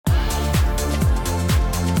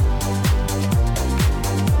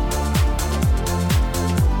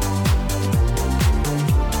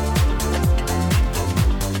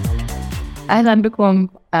أهلا بكم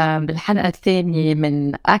بالحلقة الثانية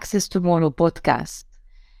من Access Tomorrow بودكاست.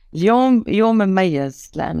 اليوم يوم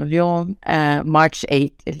مميز لأنه اليوم مارش 8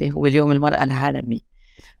 اللي هو اليوم المرأة العالمي،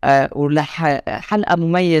 حلقة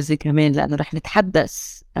مميزة كمان لأنه رح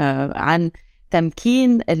نتحدث عن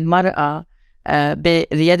تمكين المرأة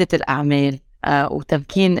بريادة الأعمال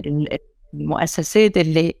وتمكين المؤسسات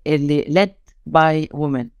اللي led by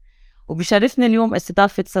women. وبشرفنا اليوم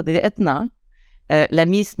استضافة صديقتنا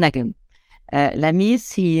لميس نجم.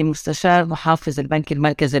 لميس هي مستشار محافظ البنك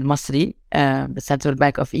المركزي المصري بالسنترال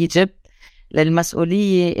بانك اوف ايجيبت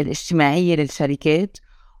للمسؤولية الاجتماعية للشركات،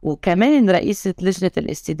 وكمان رئيسة لجنة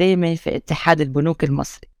الاستدامة في اتحاد البنوك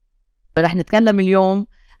المصري. رح نتكلم اليوم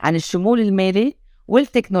عن الشمول المالي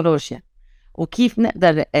والتكنولوجيا وكيف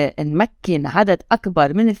نقدر نمكن عدد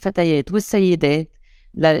أكبر من الفتيات والسيدات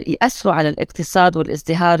ليأثروا على الاقتصاد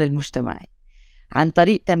والازدهار المجتمعي عن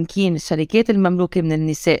طريق تمكين الشركات المملوكة من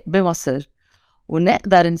النساء بمصر،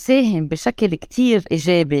 ونقدر نساهم بشكل كتير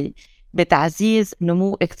إيجابي بتعزيز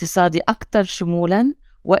نمو اقتصادي أكثر شمولاً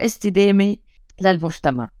واستدامة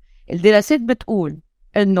للمجتمع. الدراسات بتقول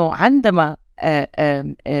إنه عندما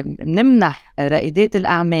نمنح رائدات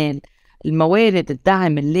الأعمال الموارد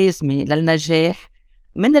الدعم اللازمة للنجاح،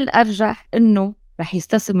 من الأرجح إنه رح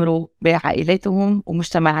يستثمروا بعائلاتهم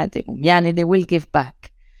ومجتمعاتهم، يعني they will give back،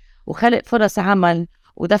 وخلق فرص عمل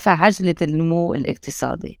ودفع عجلة النمو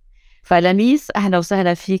الاقتصادي. فلميس أهلا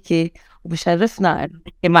وسهلا فيك وبشرفنا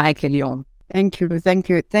نحكي معك اليوم. Thank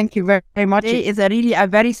you very much. Today is a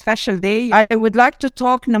very special day. I would like to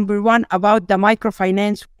talk, number one, about the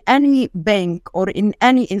microfinance. Any bank or in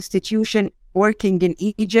any institution working in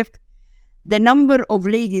Egypt, the number of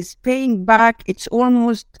ladies paying back, it's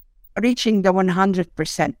almost reaching the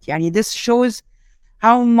 100%. Yani this shows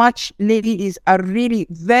how much ladies are really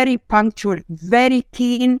very punctual, very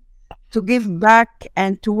keen to give back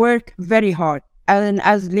and to work very hard. And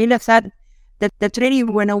as Leila said, that really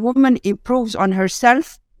when a woman improves on herself,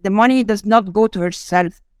 the money does not go to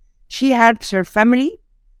herself. She helps her family,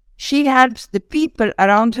 she helps the people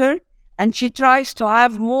around her, and she tries to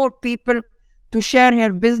have more people to share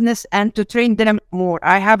her business and to train them more.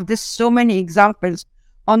 I have so many examples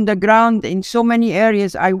on the ground in so many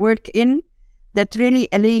areas I work in, that really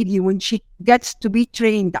a lady when she gets to be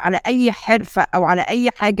trained على أي حرفة أو على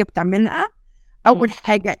أي حاجة بتعملها، أول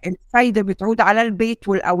حاجة الفايدة بتعود على البيت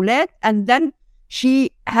والأولاد، and then she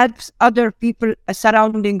helps other people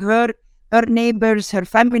surrounding her, her neighbors, her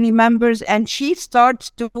family members, and she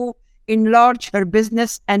starts to enlarge her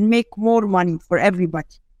business and make more money for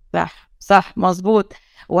everybody. صح مظبوط،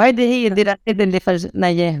 وهذه هي الدراسات اللي فرجتنا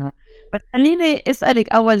إياها. بس خليني أسألك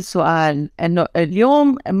أول سؤال، إنه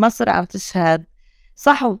اليوم مصر عم تشهد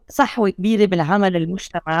صحوة كبيرة بالعمل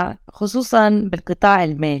المجتمع خصوصا بالقطاع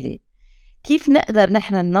المالي. كيف نقدر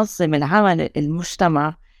نحن ننظم العمل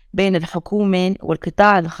المجتمع بين الحكومة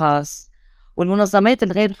والقطاع الخاص والمنظمات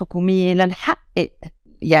الغير حكومية لنحقق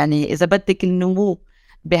يعني إذا بدك النمو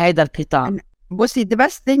بهذا القطاع؟ بصي, the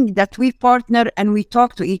best thing that we partner and we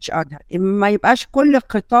talk to each other. ما يبقاش كل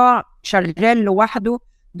قطاع شغال لوحده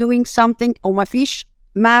doing something أو ما فيش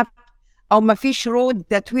map أو ما فيش road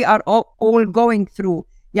that we are all going through.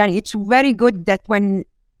 يعني it's very good that when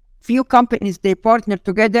few companies they partner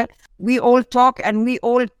together, we all talk and we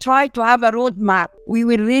all try to have a road map. We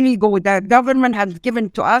will really go. The government has given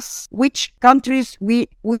to us which countries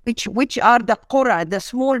which are the qura, the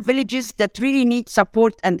small villages that really need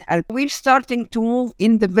support and help. We're starting to move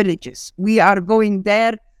in the villages. We are going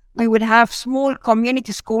there. We will have small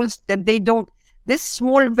community schools that these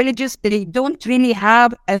small villages, they don't really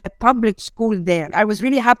have a public school there. I was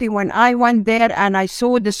really happy when I went there and I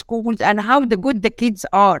saw the schools and how good the kids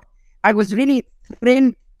are. I was really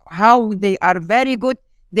thrilled how they are very good.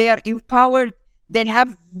 They are empowered. They have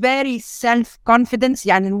very self-confidence.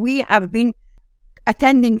 And we have been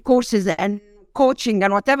attending courses and coaching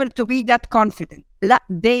and whatever to be that confident.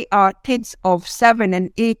 They are kids of 7 and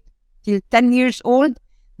 8 till 10 years old.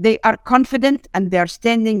 They are confident and they are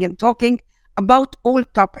standing and talking about all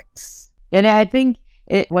topics. يعني I think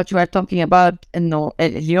what you are talking about إنه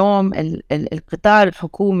اليوم القطاع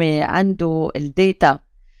الحكومي عنده الداتا،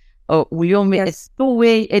 واليوم it's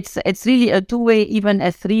two-way, it's really a two-way, even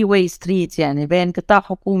a three-way street يعني بين قطاع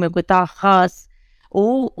حكومي وقطاع خاص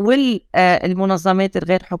والمنظمات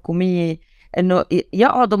الغير حكومية إنه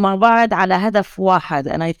يقعدوا مع بعض على هدف واحد.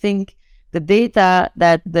 And I think the data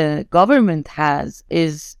that the government has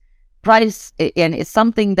is price يعني it's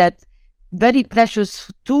something that very precious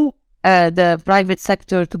to the private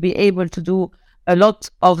sector to be able to do a lot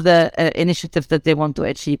of the initiatives that they want to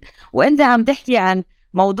achieve. وأنت عم تحكي عن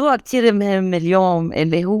موضوع كتير مهم اليوم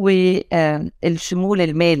اللي هو الشمول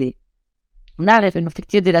المالي. بنعرف إنه في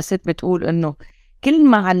كتير دراسات بتقول إنه كل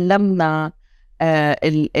ما علمنا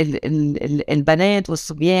البنات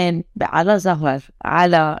والصبيان على ظهر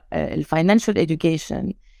على الفاينانشال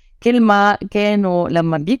education، كل ما كانوا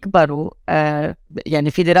لما بيكبروا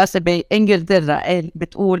يعني في دراسة بإنجلترا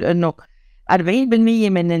بتقول إنه 40%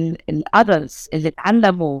 من الادلتس اللي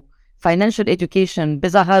تعلموا financial education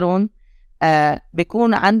بظهرهم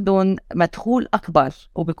بيكون عندهم مدخول أكبر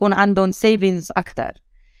وبيكون عندهم savings أكتر.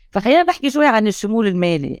 فخلينا نحكي شوي عن الشمول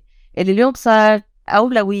المالي اللي اليوم صار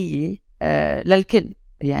أولوية للكل.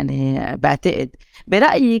 يعني بعتقد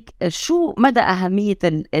برأيك شو مدى أهمية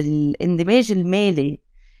الاندماج المالي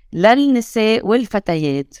للنساء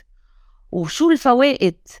والفتيات، وشو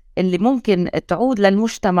الفوائد اللي ممكن تعود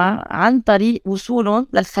للمجتمع عن طريق وصولهم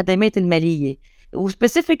للخدمات المالية،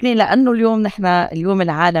 وسبيسيفيكلي لأنه اليوم نحن اليوم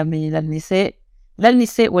العالمي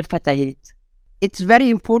للنساء والفتيات. It's very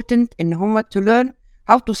important in هم to learn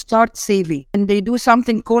how to start saving, and they do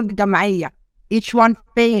something called جمعية. Each one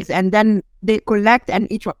pays and then they collect, and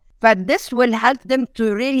each one. But this will help them to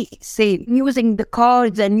really save using the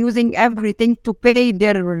cards and using everything to pay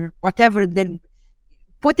their whatever they're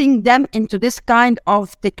putting them into this kind of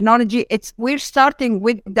technology. We're starting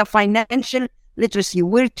with the financial literacy.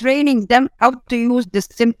 We're training them how to use the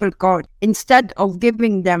simple card. Instead of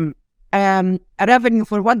giving them a revenue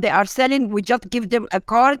for what they are selling, we just give them a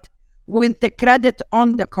card with the credit on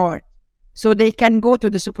the card. So they can go to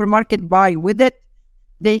the supermarket, buy with it.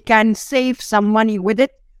 They can save some money with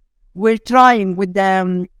it. We're trying with the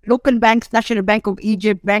local banks, National Bank of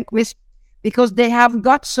Egypt, Bankwest, because they have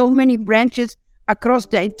got so many branches across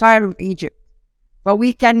the entire of Egypt. But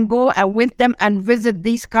we can go with them and visit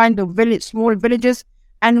these kind of small villages,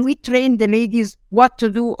 and we train the ladies what to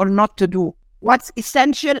do or not to do, what's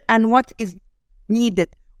essential and what is needed,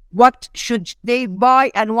 what should they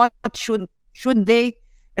buy and what should they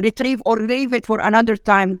retrieve or leave it for another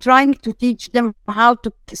time, trying to teach them how to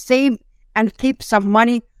save and keep some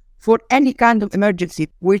money for any kind of emergency.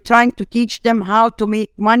 We're trying to teach them how to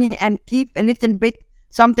make money and keep a little bit,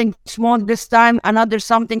 something small this time, another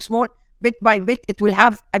something small, bit by bit. It will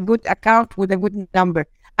have a good account with a good number.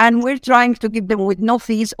 And we're trying to give them with no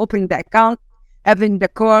fees, opening the account, having the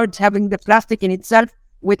cards, having the plastic in itself,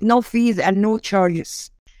 with no fees and no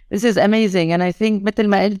charges. This is amazing, and I think مثل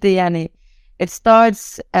ما قلتي يعني it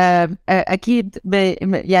starts أكيد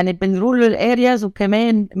يعني بالrural areas،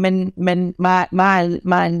 وكمان من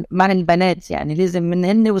مع البنات. يعني لازم من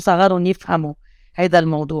هن وصغارهم يفهموا هذا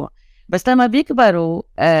الموضوع. بس لما بيكبروا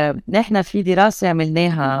نحن في دراسة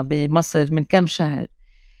عملناها بمصر من كم شهر،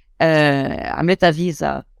 عملتها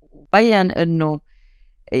فيزا، وبين إنه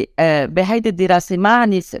بهيدي الدراسة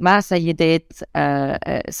مع سيدات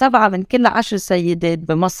 7 من كل 10 سيدات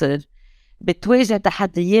بمصر بتواجه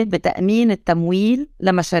تحديات بتأمين التمويل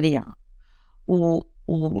لمشاريعها،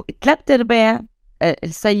 و3/4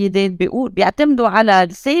 السيدات بيعتمدوا على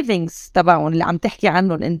السيفينغز تبعهم اللي عم تحكي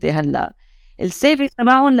عنهم انت هلا، السيفينغز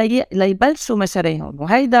تبعهم ليبلشوا مشاريعهم.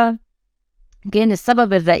 وهيدا كان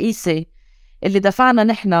السبب الرئيسي اللي دفعنا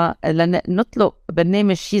نحن لنطلق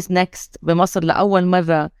برنامج شيز نيكست بمصر لأول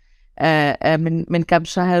مرة من كم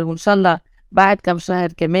شهر، وإن شاء الله بعد كم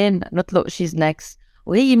شهر كمان نطلق شيز نيكست.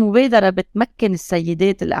 وهي مبادرة بتمكن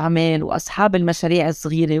السيدات الأعمال وأصحاب المشاريع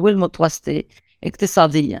الصغيرة والمتوسطة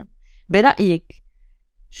اقتصاديا. برأيك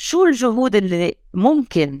شو الجهود اللي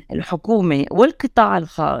ممكن الحكومة والقطاع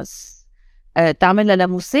الخاص تعملها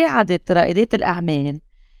لمساعدة رائدات الأعمال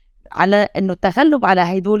على إنه التغلب على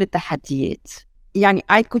هدول التحديات؟ يعني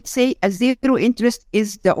I could say a zero interest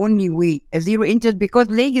is the only way. A zero interest because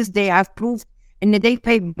ladies, they have proved and they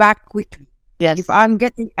pay back quickly. Yes. If I'm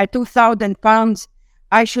getting a 2,000 pounds,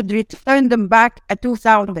 I should return them back at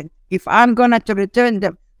 2,000. If I'm gonna to return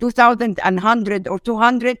them 2,100 or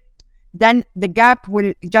 200, then the gap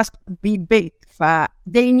will just be big.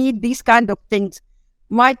 They need these kind of things.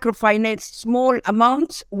 Microfinance, small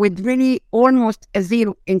amounts with really almost a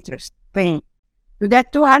zero interest paying. To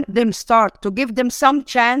that, to help them start, to give them some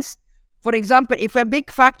chance. For example, if a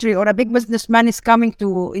big factory or a big businessman is coming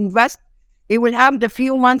to invest, he will have the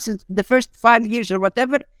few months, the first 5 years or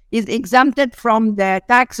whatever, is exempted from the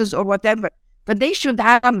taxes or whatever. But they should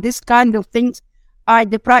have this kind of things.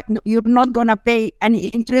 You're not going to pay any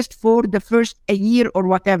interest for the first a year or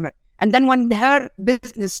whatever. And then when her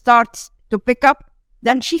business starts to pick up,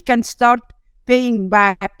 then she can start paying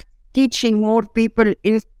back, teaching more people,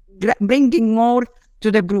 bringing more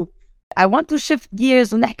to the group. I want to shift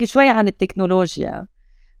gears ونحكي شوي عن التكنولوجيا.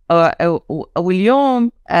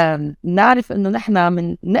 واليوم نعرف إنه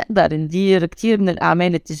نحن نقدر ندير كتير من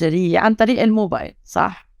الأعمال التجارية عن طريق الموبايل،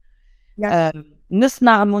 صح؟ Yes.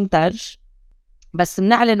 نصنع منتج بس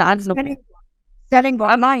بنعلن عنه selling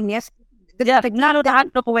online. Yes, the technology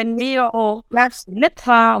عنده ونبيعه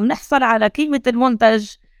ندفع ونحصل على قيمة المنتج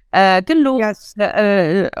كله. yes.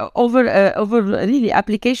 over really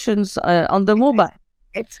applications on the mobile.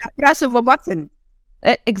 It's a press of a button.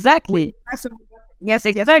 Exactly. Yes,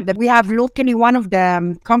 exactly. We have locally one of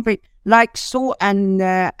the company like So and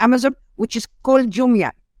Amazon, which is called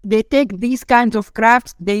Jumia. They take these kinds of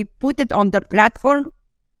crafts, they put it on the platform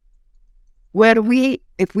where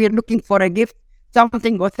if we're looking for a gift,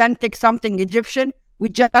 something authentic, something Egyptian, we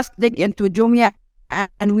just dig into Jumia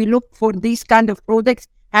and we look for these kind of products,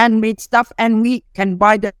 handmade stuff, and we can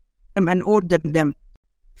buy them and order them.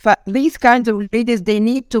 For these kinds of ladies, they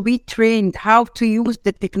need to be trained how to use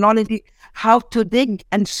the technology, how to dig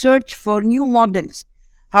and search for new models,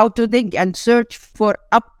 how to dig and search for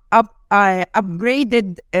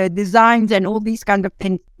upgraded designs and all these kind of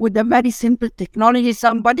things. With a very simple technology,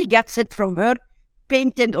 somebody gets it from her,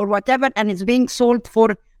 painted or whatever, and it's being sold for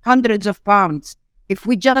hundreds of pounds. If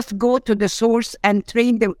we just go to the source and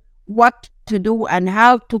train them what to do and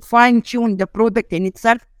how to fine-tune the product in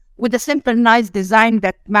itself with a simple, nice design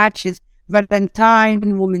that matches Valentine,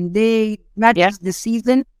 Women's Day, matches the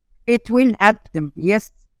season, it will help them.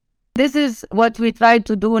 Yes. This is what we try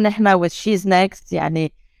to do نحن with She's Next.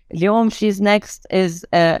 يعني اليوم She's Next is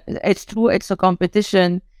it's true, it's a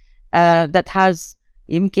competition that has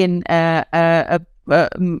يمكن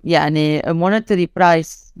يعني a monetary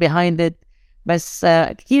price behind it. بس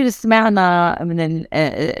كثير سمعنا من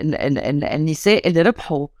النساء اللي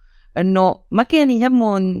ربحوا انه ما كان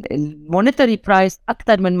يهمهم المونيتري برايس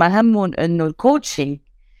اكثر من ما همهم انه الكوتشنج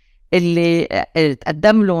اللي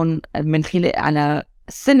تقدم لهم من خلال على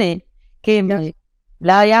السنه كامله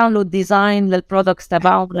لا يعملوا ديزاين للبرودكتس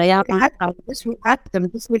تبعهم لا يعملوا. This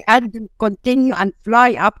will help them continue and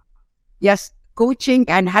fly up. Yes, coaching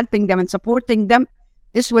and helping them and supporting them.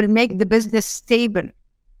 This will make the business stable,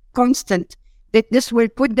 constant. That this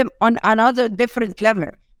will put them on another different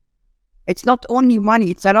level. It's not only money,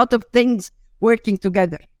 it's a lot of things working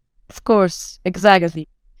together. Of course, exactly.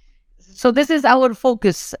 So this is our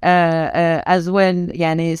focus as well,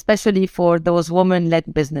 yani, especially for those women-led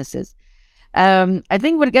businesses. I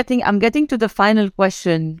think I'm getting to the final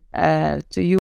question to you.